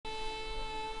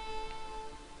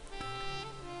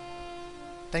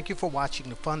Thank you for watching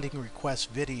the funding request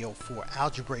video for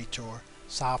Algebraitor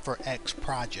Solve for X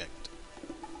project.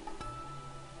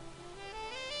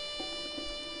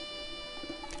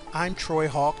 I'm Troy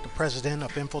Hawk, the president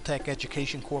of InfoTech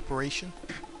Education Corporation.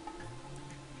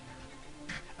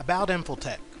 About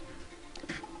InfoTech.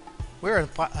 We're a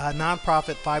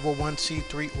nonprofit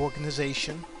 501c3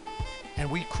 organization,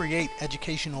 and we create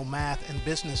educational math and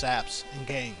business apps and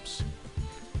games.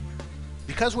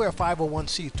 Because we're a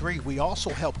 501c3, we also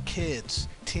help kids,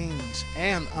 teens,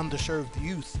 and underserved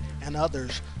youth and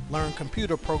others learn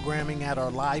computer programming at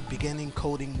our live beginning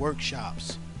coding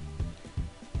workshops.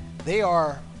 They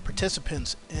are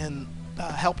participants in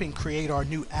helping create our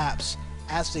new apps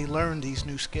as they learn these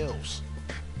new skills.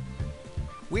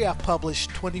 We have published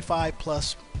 25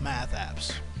 plus math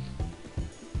apps.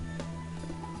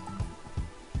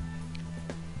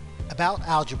 About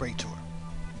Algebraitor.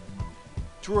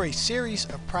 Through a series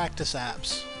of practice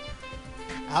apps,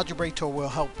 Algebraitor will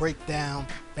help break down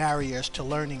barriers to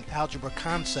learning algebra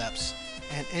concepts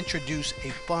and introduce a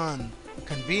fun,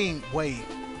 convenient way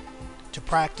to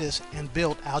practice and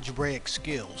build algebraic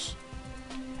skills.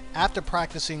 After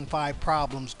practicing 5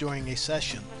 problems during a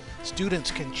session, students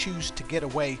can choose to get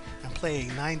away and play a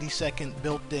 90-second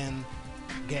built-in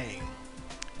game.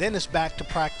 Then it's back to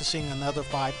practicing another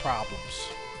 5 problems.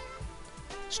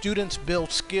 Students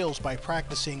build skills by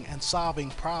practicing and solving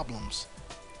problems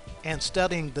and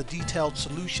studying the detailed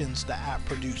solutions the app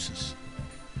produces.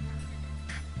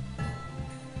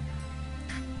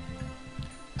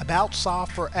 About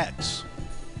Solve for X.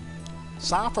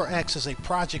 Solve for X is a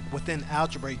project within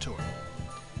Algebraitor,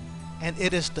 and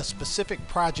it is the specific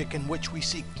project in which we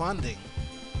seek funding.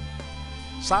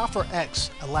 Solve for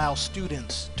X allows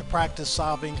students to practice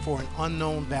solving for an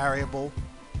unknown variable.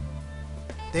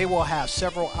 They will have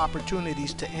several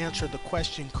opportunities to answer the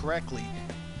question correctly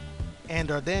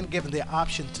and are then given the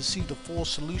option to see the full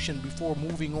solution before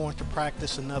moving on to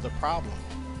practice another problem.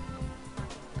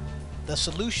 The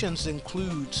solutions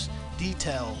includes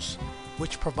details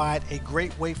which provide a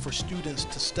great way for students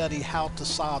to study how to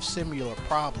solve similar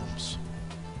problems.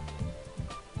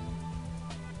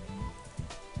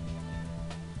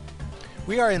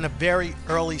 We are in the very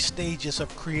early stages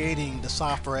of creating the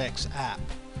Solve for X app.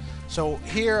 So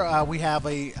here we have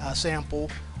a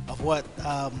sample of what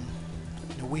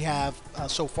we have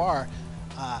so far.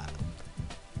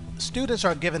 Students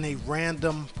are given a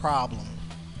random problem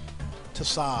to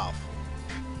solve,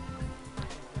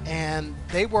 and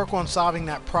they work on solving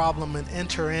that problem and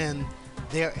enter in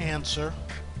their answer.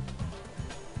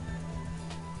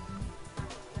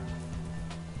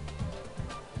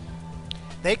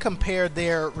 They compare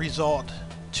their result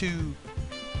to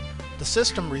the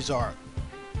system result.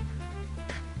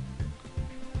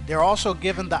 They're also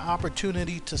given the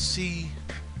opportunity to see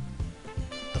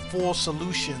the full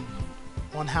solution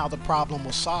on how the problem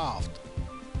was solved.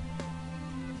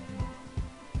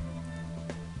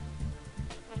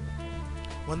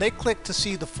 When they click to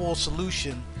see the full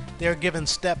solution, they're given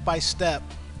step-by-step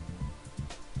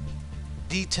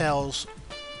details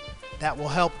that will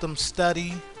help them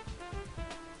study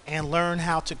and learn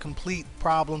how to complete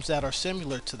problems that are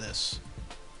similar to this.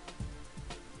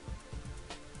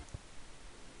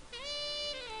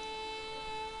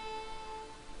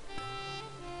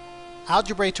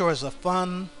 Algebraitor is a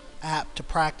fun app to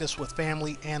practice with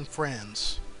family and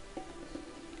friends.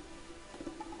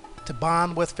 To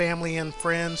bond with family and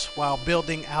friends while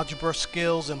building algebra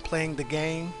skills and playing the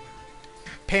game.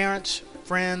 Parents,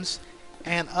 friends,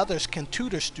 and others can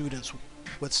tutor students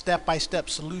with step-by-step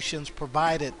solutions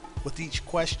provided with each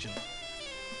question.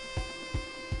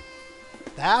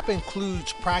 The app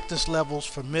includes practice levels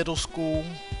for middle school,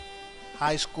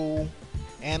 high school,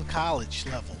 and college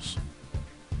levels.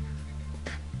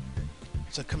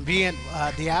 It's a convenient.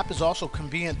 The app is also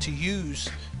convenient to use.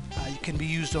 It can be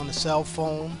used on a cell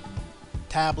phone,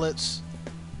 tablets,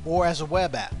 or as a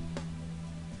web app.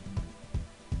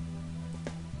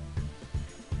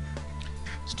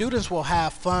 Students will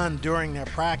have fun during their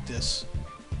practice.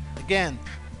 Again,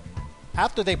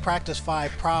 after they practice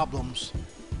 5 problems,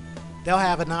 they'll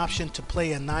have an option to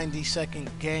play a 90-second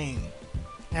game.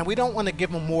 And we don't want to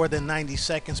give them more than 90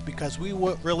 seconds because we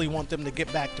really want them to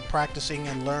get back to practicing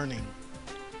and learning.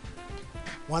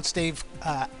 Once they've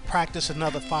practiced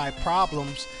another 5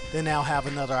 problems, then they'll have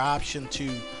another option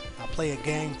to play a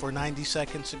game for 90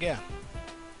 seconds again.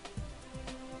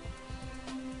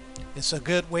 It's a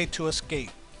good way to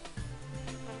escape.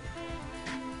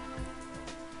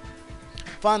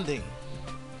 Funding.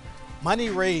 Money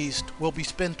raised will be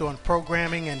spent on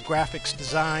programming and graphics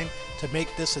design to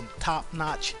make this a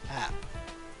top-notch app.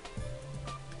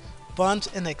 Funds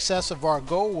in excess of our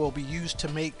goal will be used to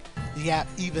make the app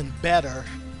even better,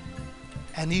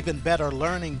 an even better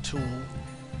learning tool,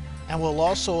 and will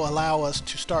also allow us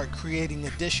to start creating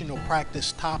additional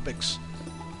practice topics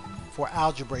for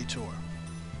Algebraitor.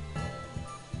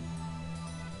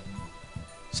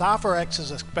 SoftwareX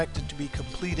is expected to be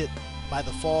completed by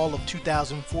the fall of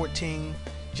 2014,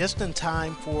 just in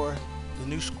time for the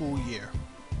new school year.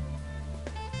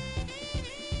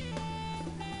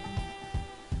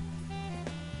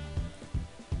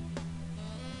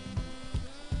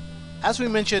 As we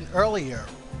mentioned earlier,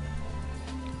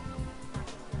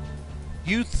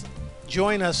 youth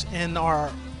join us in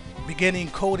our beginning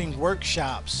coding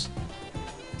workshops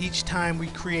each time we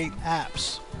create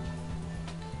apps.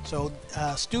 So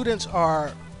students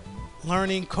are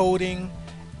learning coding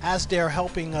as they're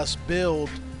helping us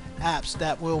build apps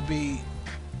that will be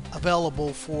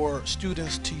available for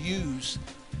students to use.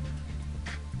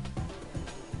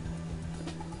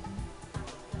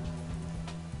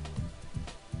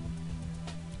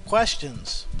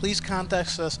 Questions. Please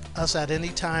contact us at any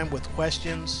time with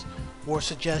questions or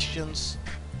suggestions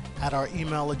at our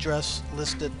email address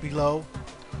listed below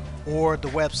or the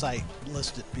website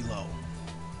listed below.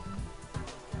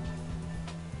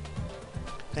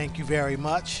 Thank you very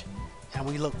much, and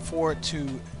we look forward to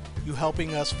you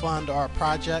helping us fund our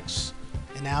projects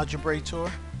in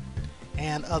Algebraitor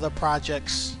and other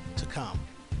projects to come.